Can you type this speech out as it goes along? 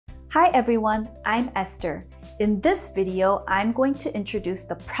Hi everyone, I'm Esther. In this video, I'm going to introduce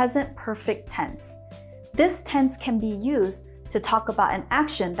the present perfect tense. This tense can be used to talk about an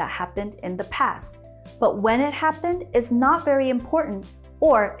action that happened in the past, but when it happened is not very important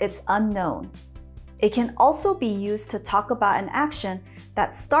or it's unknown. It can also be used to talk about an action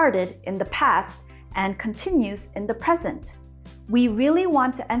that started in the past and continues in the present. We really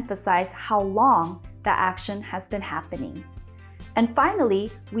want to emphasize how long that action has been happening. And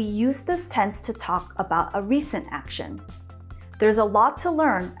finally, we use this tense to talk about a recent action. There's a lot to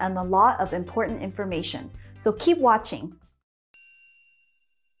learn and a lot of important information, so keep watching.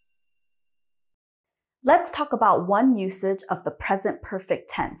 Let's talk about one usage of the present perfect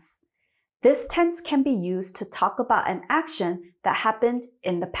tense. This tense can be used to talk about an action that happened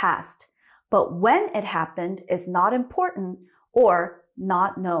in the past, but when it happened is not important or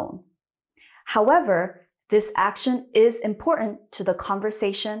not known. However, this action is important to the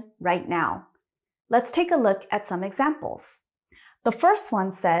conversation right now. Let's take a look at some examples. The first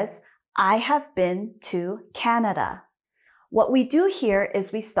one says, I have been to Canada. What we do here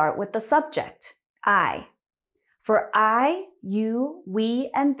is we start with the subject, I. For I, you,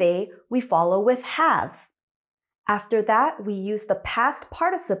 we, and they, we follow with have. After that, we use the past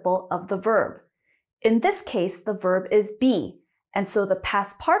participle of the verb. In this case, the verb is be, and so the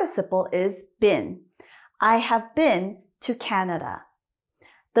past participle is been. I have been to Canada.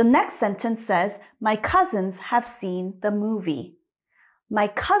 The next sentence says, my cousins have seen the movie. My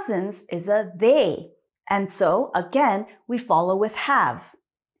cousins is a they, and so again, we follow with have.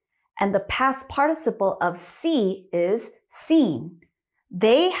 And the past participle of see is seen.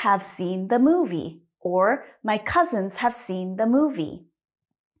 They have seen the movie, or my cousins have seen the movie.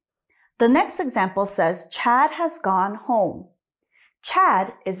 The next example says, Chad has gone home.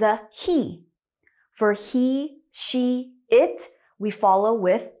 Chad is a he. For he, she, it, we follow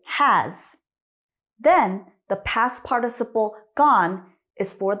with has. Then the past participle gone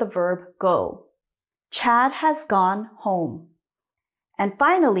is for the verb go. Chad has gone home. And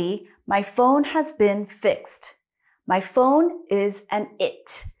finally, my phone has been fixed. My phone is an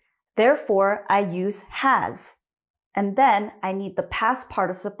it. Therefore, I use has. And then I need the past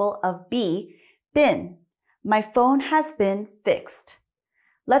participle of be, been. My phone has been fixed.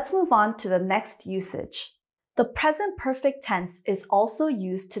 Let's move on to the next usage. The present perfect tense is also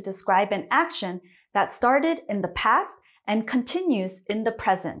used to describe an action that started in the past and continues in the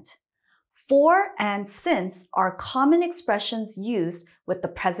present. For and since are common expressions used with the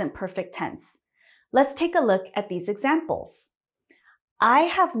present perfect tense. Let's take a look at these examples. I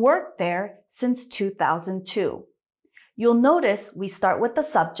have worked there since 2002. You'll notice we start with the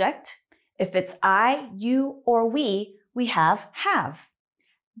subject. If it's I, you, or we have.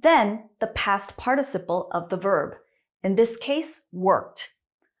 Then the past participle of the verb, in this case, worked.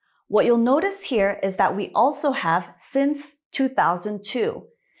 What you'll notice here is that we also have since 2002.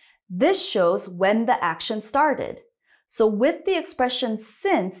 This shows when the action started. So with the expression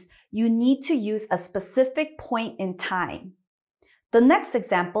since, you need to use a specific point in time. The next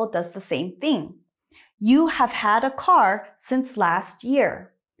example does the same thing. You have had a car since last year.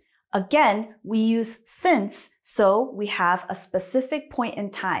 Again, we use since, so we have a specific point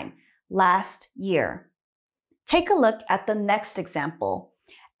in time, last year. Take a look at the next example.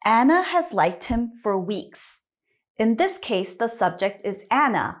 Anna has liked him for weeks. In this case, the subject is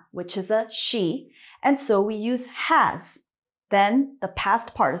Anna, which is a she, and so we use has, then the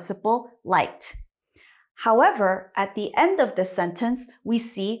past participle liked. However, at the end of this sentence, we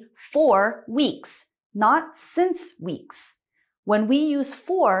see for weeks, not since weeks. When we use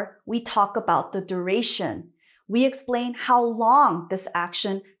for, we talk about the duration. We explain how long this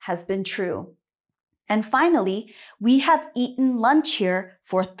action has been true. And finally, we have eaten lunch here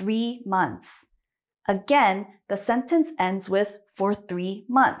for 3 months. Again, the sentence ends with for 3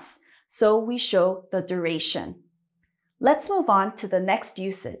 months, so we show the duration. Let's move on to the next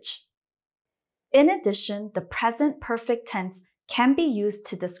usage. In addition, the present perfect tense can be used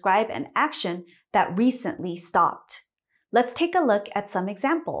to describe an action that recently stopped. Let's take a look at some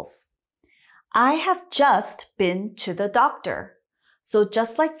examples. I have just been to the doctor. So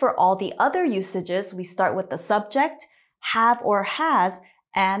just like for all the other usages, we start with the subject, have or has,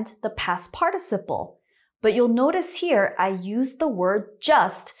 and the past participle. But you'll notice here, I use the word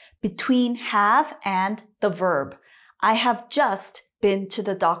just between have and the verb. I have just been to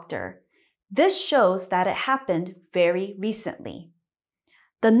the doctor. This shows that it happened very recently.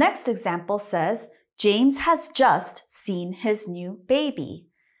 The next example says, James has just seen his new baby.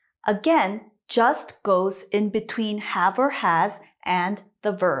 Again, just goes in between have or has and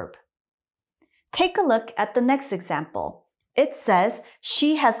the verb. Take a look at the next example. It says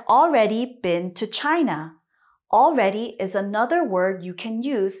she has already been to China. Already is another word you can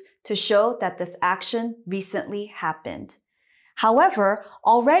use to show that this action recently happened. However,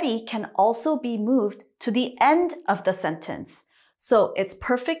 already can also be moved to the end of the sentence. So it's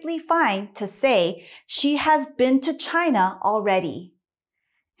perfectly fine to say, she has been to China already.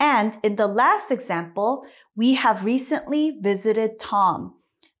 And in the last example, we have recently visited Tom.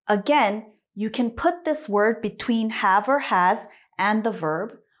 Again, you can put this word between have or has and the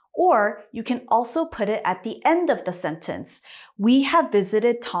verb, or you can also put it at the end of the sentence. We have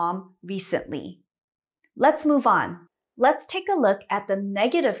visited Tom recently. Let's move on. Let's take a look at the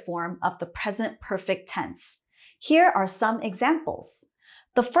negative form of the present perfect tense. Here are some examples.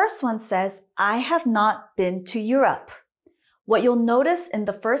 The first one says, I have not been to Europe. What you'll notice in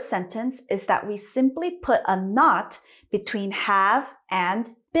the first sentence is that we simply put a not between have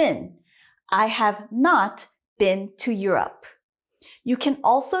and been. I have not been to Europe. You can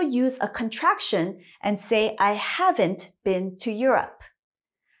also use a contraction and say, I haven't been to Europe.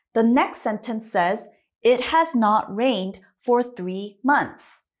 The next sentence says, it has not rained for 3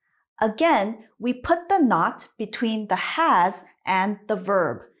 months. Again, we put the not between the has and the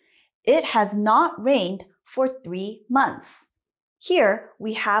verb. It has not rained for 3 months. Here,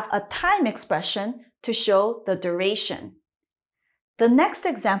 we have a time expression to show the duration. The next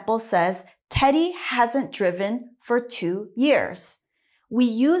example says, Teddy hasn't driven for 2 years. We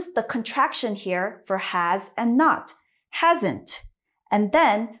use the contraction here for has and not, hasn't. And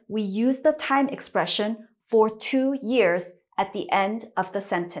then we use the time expression for 2 years at the end of the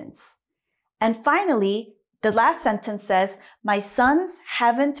sentence. And finally, the last sentence says, my sons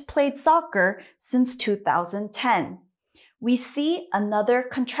haven't played soccer since 2010. We see another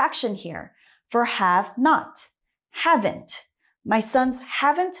contraction here for have not, haven't. My sons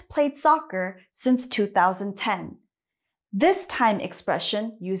haven't played soccer since 2010. This time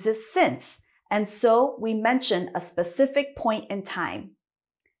expression uses since, and so we mention a specific point in time.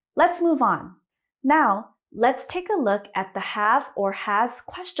 Let's move on. Now, let's take a look at the have or has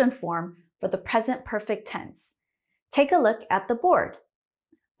question form for the present perfect tense. Take a look at the board.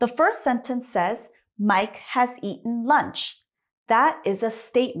 The first sentence says, Mike has eaten lunch. That is a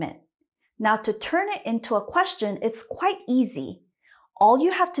statement. Now, to turn it into a question, it's quite easy. All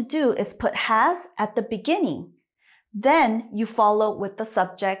you have to do is put has at the beginning. Then you follow with the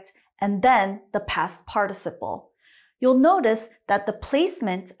subject and then the past participle. You'll notice that the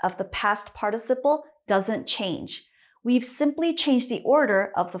placement of the past participle doesn't change. We've simply changed the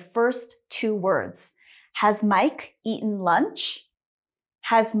order of the first 2 words. Has Mike eaten lunch?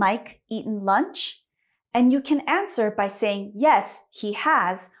 Has Mike eaten lunch? And you can answer by saying, yes, he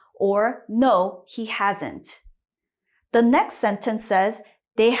has, or no, he hasn't. The next sentence says,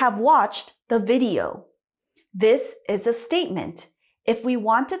 they have watched the video. This is a statement. If we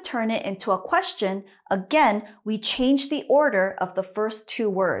want to turn it into a question, again, we change the order of the first 2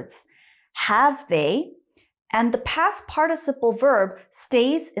 words. Have they? And the past participle verb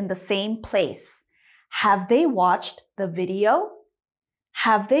stays in the same place. Have they watched the video?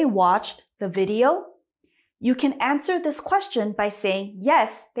 Have they watched the video? You can answer this question by saying,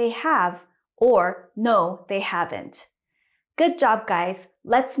 yes, they have, or no, they haven't. Good job, guys.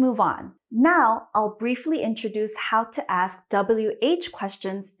 Let's move on. Now, I'll briefly introduce how to ask WH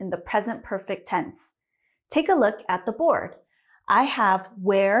questions in the present perfect tense. Take a look at the board. I have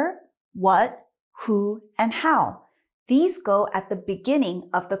where, what, who, and how. These go at the beginning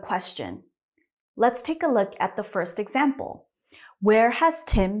of the question. Let's take a look at the first example. Where has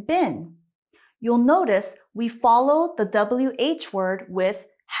Tim been? You'll notice we follow the WH word with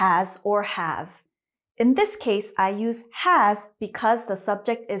has or have. In this case, I use has because the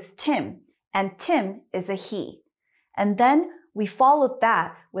subject is Tim, and Tim is a he. And then we followed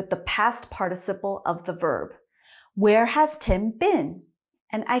that with the past participle of the verb. Where has Tim been?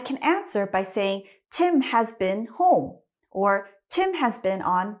 And I can answer by saying, Tim has been home, or Tim has been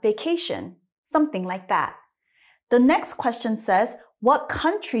on vacation, something like that. The next question says, what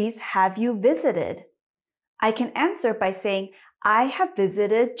countries have you visited? I can answer by saying, I have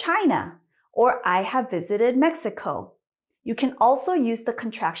visited China, or I have visited Mexico. You can also use the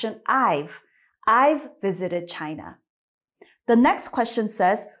contraction I've visited China. The next question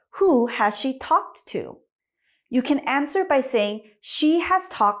says, who has she talked to? You can answer by saying, she has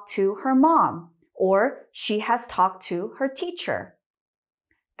talked to her mom, or she has talked to her teacher.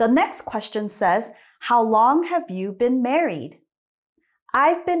 The next question says, how long have you been married?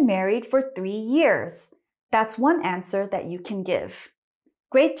 I've been married for 3 years. That's one answer that you can give.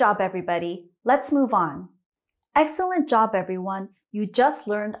 Great job, everybody. Let's move on. Excellent job, everyone. You just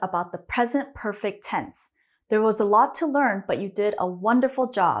learned about the present perfect tense. There was a lot to learn, but you did a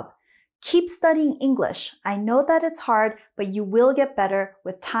wonderful job. Keep studying English. I know that it's hard, but you will get better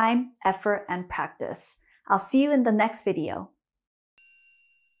with time, effort, and practice. I'll see you in the next video.